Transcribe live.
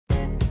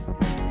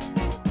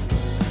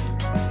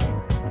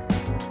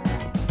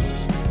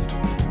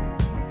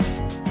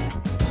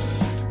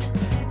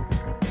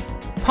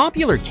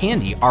Popular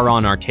candy are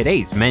on our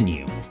today's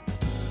menu.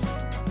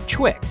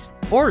 Twix,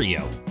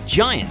 Oreo,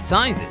 giant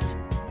sizes.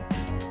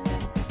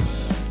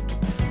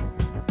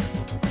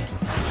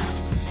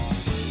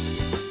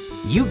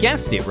 You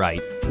guessed it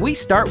right, we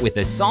start with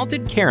a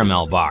salted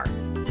caramel bar.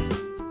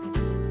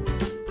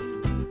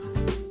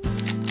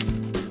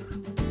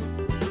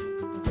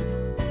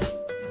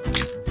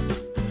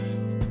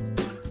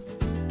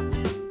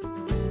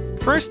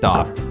 First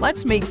off,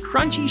 let's make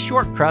crunchy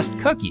short crust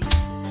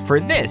cookies. For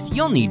this,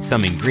 you'll need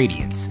some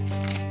ingredients.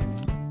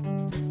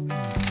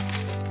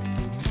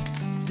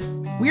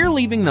 We're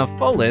leaving the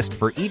full list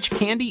for each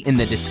candy in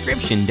the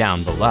description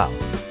down below.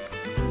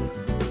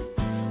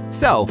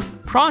 So,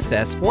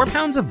 process 4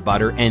 pounds of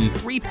butter and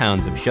 3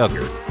 pounds of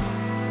sugar.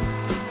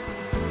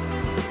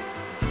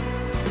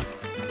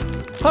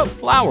 Put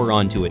flour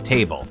onto a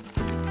table.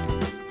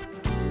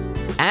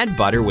 Add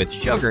butter with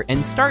sugar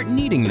and start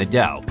kneading the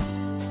dough.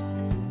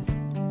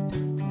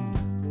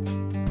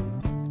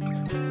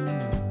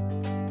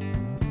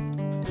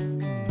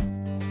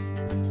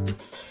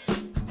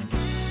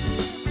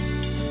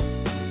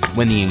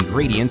 When the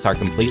ingredients are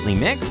completely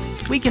mixed,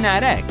 we can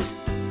add eggs.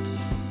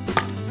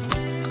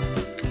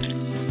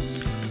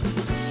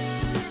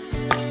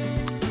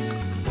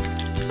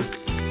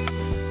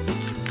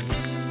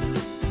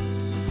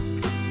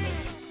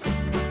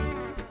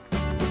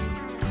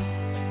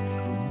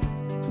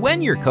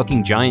 When you're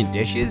cooking giant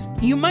dishes,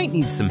 you might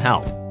need some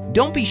help.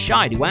 Don't be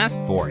shy to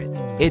ask for it.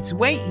 It's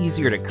way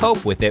easier to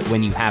cope with it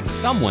when you have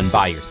someone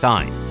by your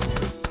side.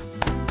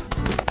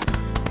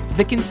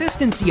 The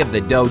consistency of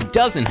the dough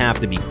doesn't have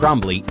to be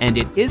crumbly, and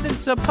it isn't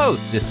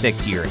supposed to stick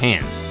to your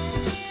hands.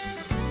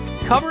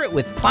 Cover it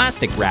with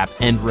plastic wrap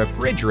and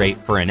refrigerate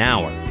for an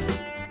hour.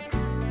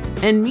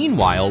 And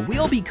meanwhile,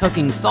 we'll be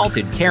cooking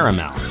salted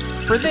caramel.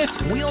 For this,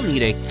 we'll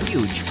need a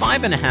huge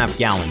 5.5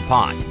 gallon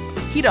pot.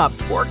 Heat up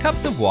 4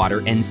 cups of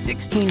water and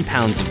 16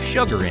 pounds of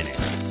sugar in it.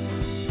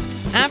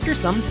 After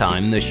some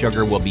time, the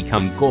sugar will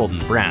become golden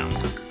brown.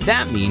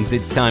 That means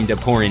it's time to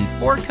pour in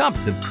 4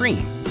 cups of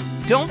cream.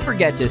 Don't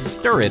forget to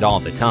stir it all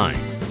the time.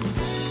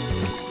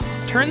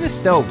 Turn the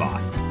stove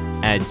off.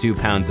 Add 2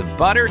 pounds of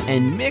butter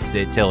and mix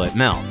it till it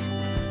melts.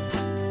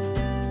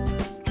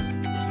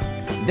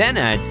 Then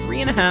add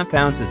 3.5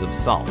 ounces of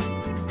salt.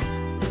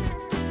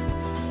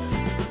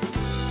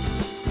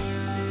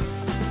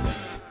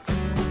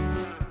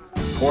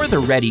 Pour the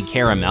ready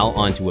caramel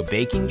onto a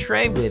baking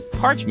tray with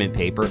parchment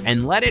paper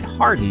and let it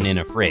harden in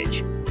a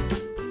fridge.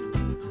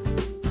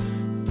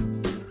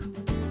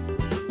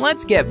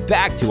 Let's get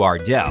back to our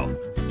dough.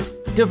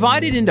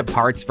 Divide it into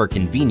parts for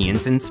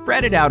convenience and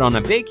spread it out on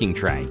a baking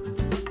tray.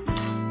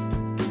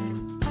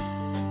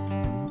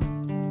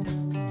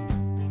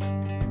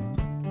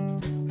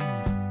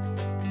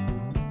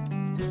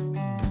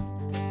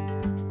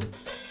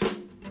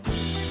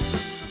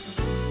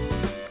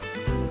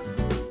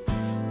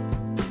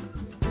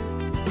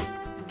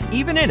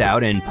 Even it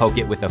out and poke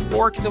it with a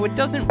fork so it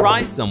doesn't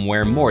rise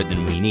somewhere more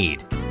than we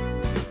need.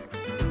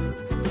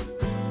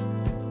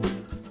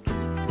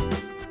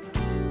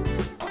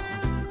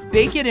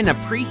 Bake it in a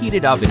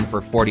preheated oven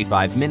for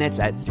 45 minutes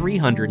at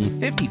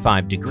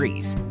 355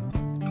 degrees.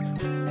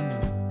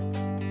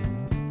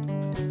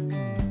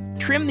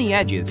 Trim the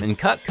edges and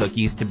cut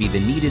cookies to be the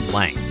needed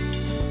length.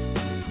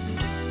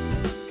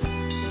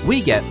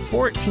 We get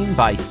 14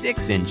 by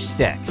 6-inch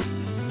sticks.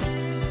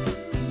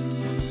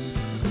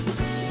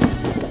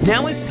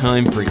 Now it's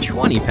time for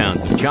 20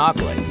 pounds of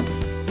chocolate.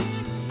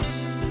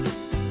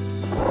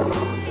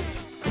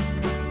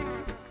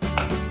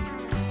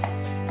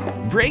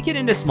 Break it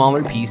into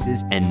smaller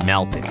pieces and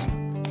melt it.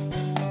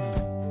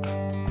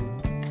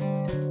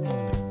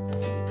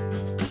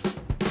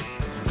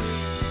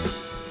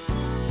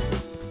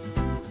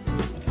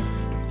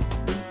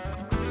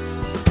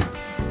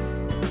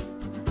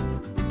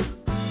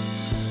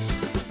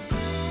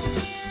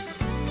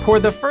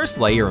 Pour the first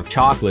layer of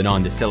chocolate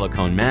onto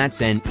silicone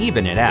mats and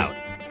even it out.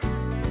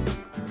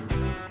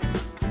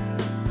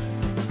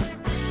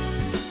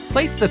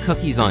 Place the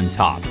cookies on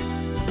top.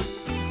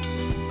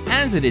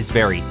 As it is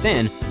very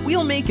thin,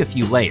 we'll make a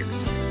few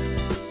layers.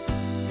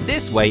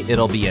 This way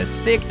it'll be as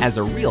thick as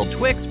a real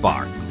Twix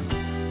bar.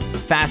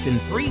 Fasten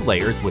 3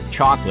 layers with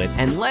chocolate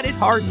and let it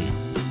harden.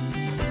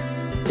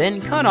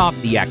 Then cut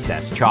off the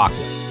excess chocolate.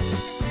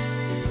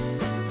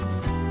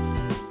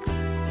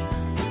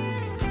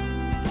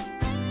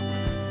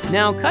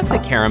 Now cut the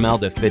caramel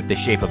to fit the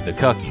shape of the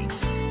cookie.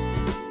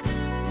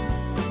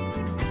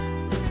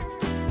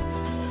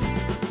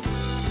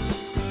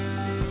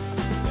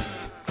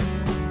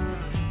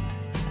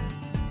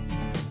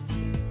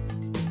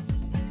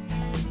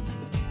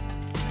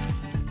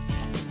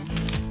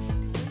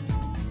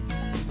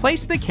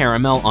 Place the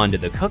caramel onto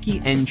the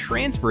cookie and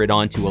transfer it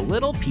onto a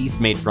little piece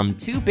made from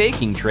 2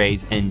 baking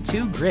trays and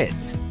 2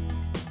 grids.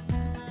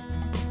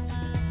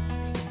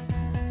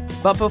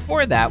 But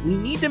before that, we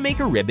need to make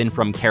a ribbon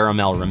from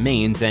caramel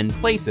remains and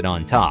place it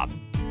on top.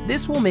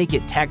 This will make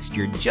it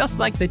textured just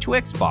like the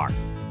Twix bar.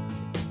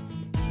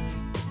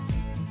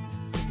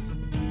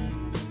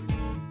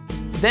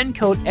 Then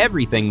coat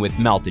everything with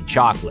melted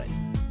chocolate.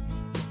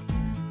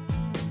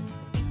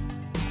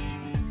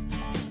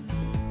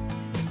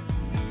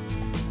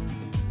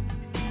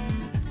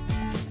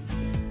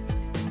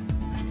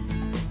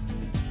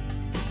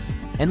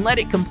 And let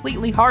it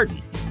completely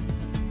harden.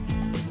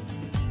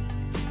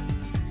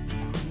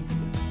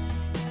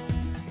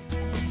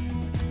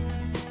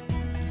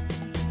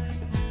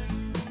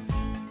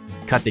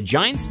 Cut the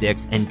giant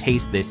sticks and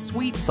taste this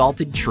sweet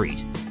salted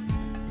treat.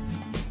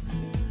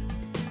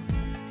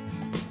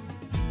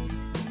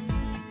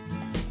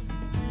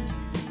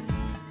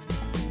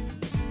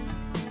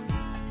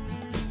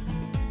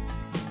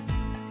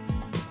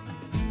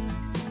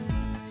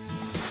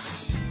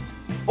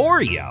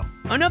 Oreo,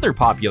 another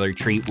popular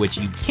treat which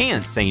you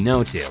can't say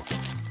no to.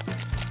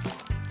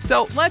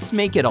 So let's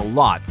make it a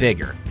lot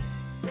bigger.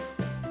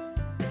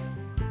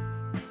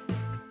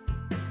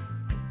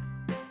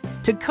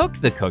 To cook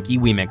the cookie,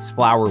 we mix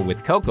flour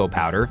with cocoa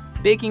powder,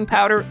 baking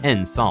powder,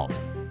 and salt.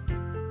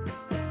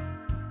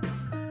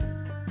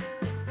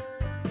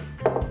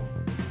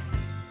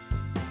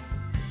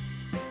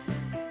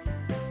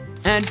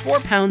 Add 4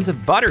 pounds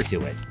of butter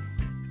to it.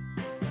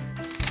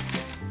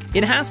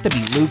 It has to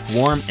be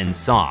lukewarm and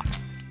soft.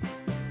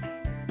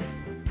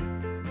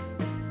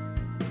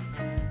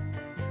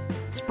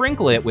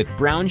 Sprinkle it with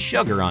brown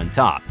sugar on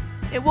top.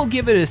 It will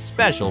give it a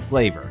special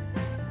flavor.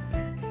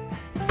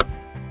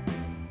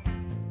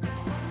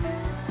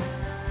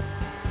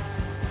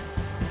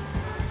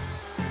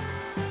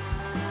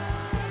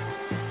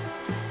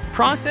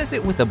 Process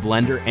it with a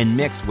blender and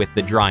mix with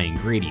the dry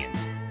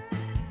ingredients.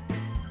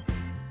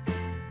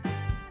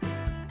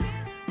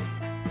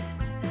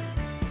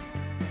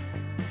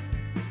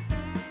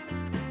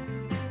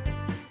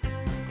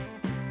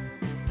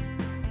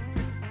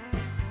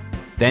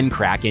 Then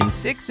crack in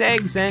 6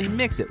 eggs and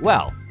mix it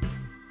well.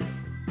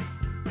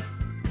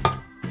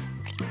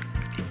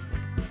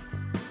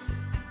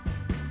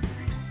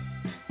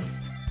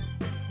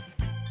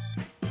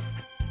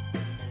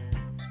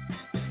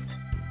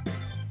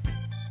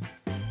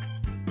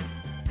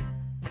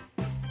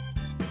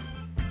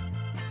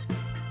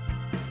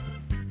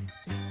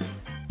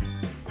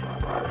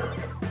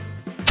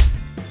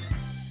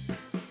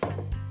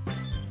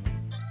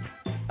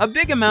 A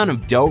big amount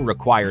of dough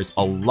requires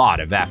a lot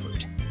of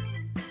effort.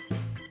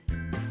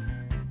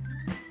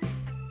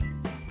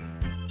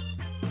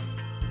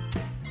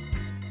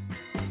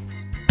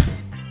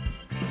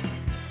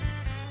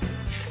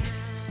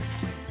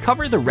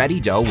 Cover the ready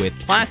dough with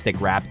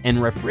plastic wrap and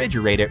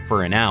refrigerate it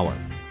for an hour.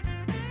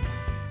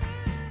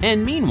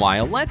 And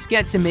meanwhile, let's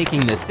get to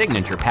making the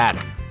signature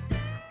pattern.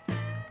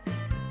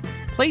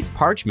 Place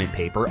parchment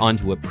paper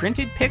onto a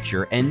printed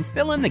picture and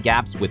fill in the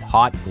gaps with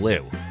hot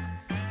glue.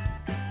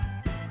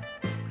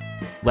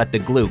 Let the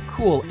glue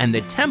cool and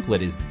the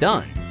template is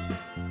done.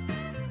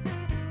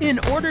 In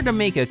order to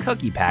make a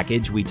cookie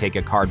package, we take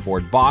a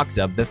cardboard box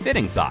of the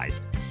fitting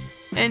size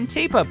and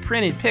tape a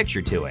printed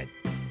picture to it.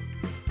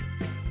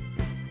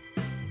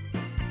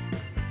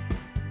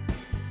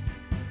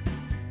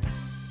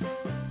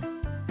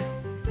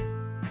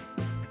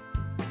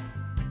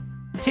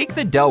 Take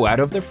the dough out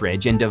of the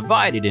fridge and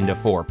divide it into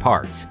 4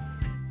 parts.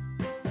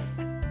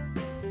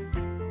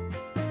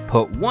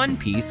 Put one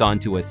piece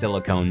onto a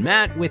silicone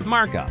mat with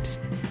markups.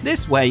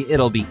 This way,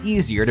 it'll be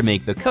easier to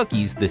make the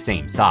cookies the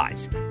same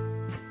size.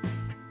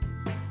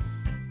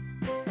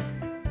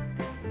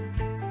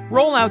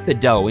 Roll out the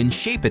dough and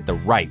shape it the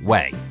right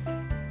way.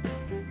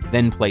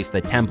 Then place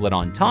the template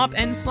on top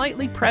and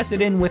slightly press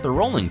it in with a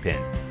rolling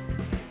pin.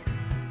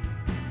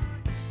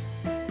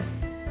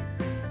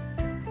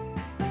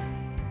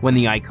 When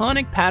the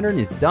iconic pattern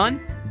is done,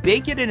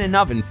 bake it in an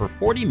oven for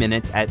 40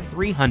 minutes at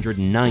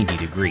 390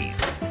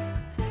 degrees.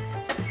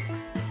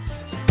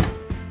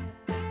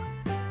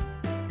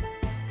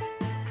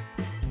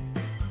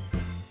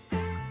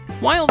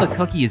 While the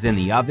cookie is in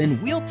the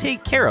oven, we'll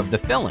take care of the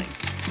filling.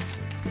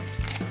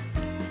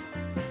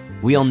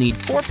 We'll need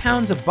 4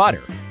 pounds of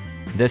butter,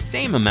 the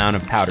same amount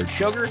of powdered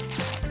sugar,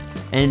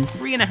 and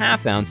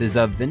 3½ ounces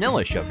of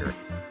vanilla sugar.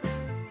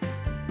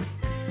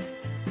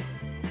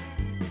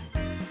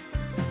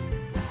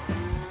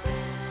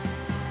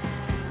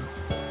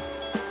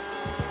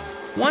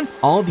 Once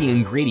all the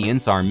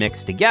ingredients are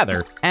mixed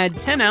together, add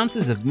 10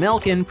 ounces of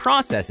milk and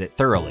process it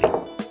thoroughly.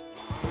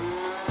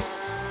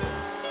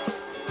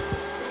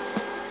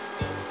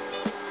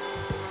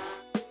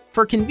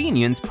 For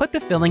convenience, put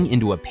the filling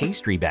into a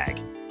pastry bag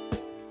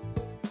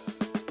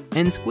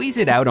and squeeze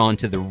it out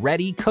onto the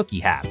ready cookie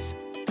halves.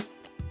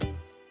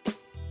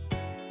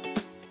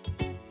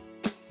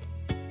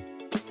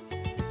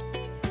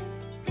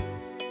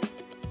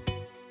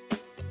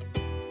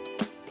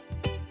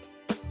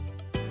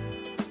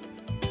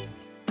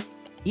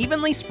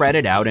 Evenly spread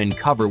it out and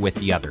cover with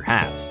the other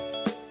halves.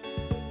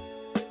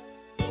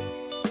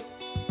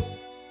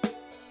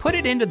 Put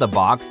it into the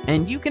box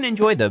and you can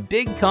enjoy the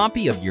big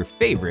copy of your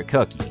favorite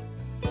cookie.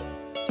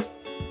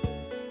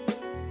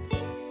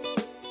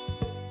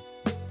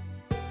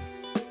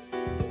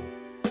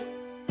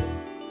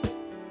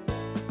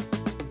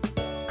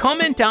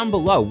 Comment down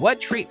below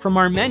what treat from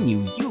our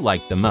menu you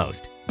like the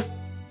most,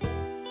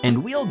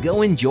 and we'll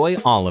go enjoy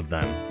all of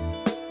them.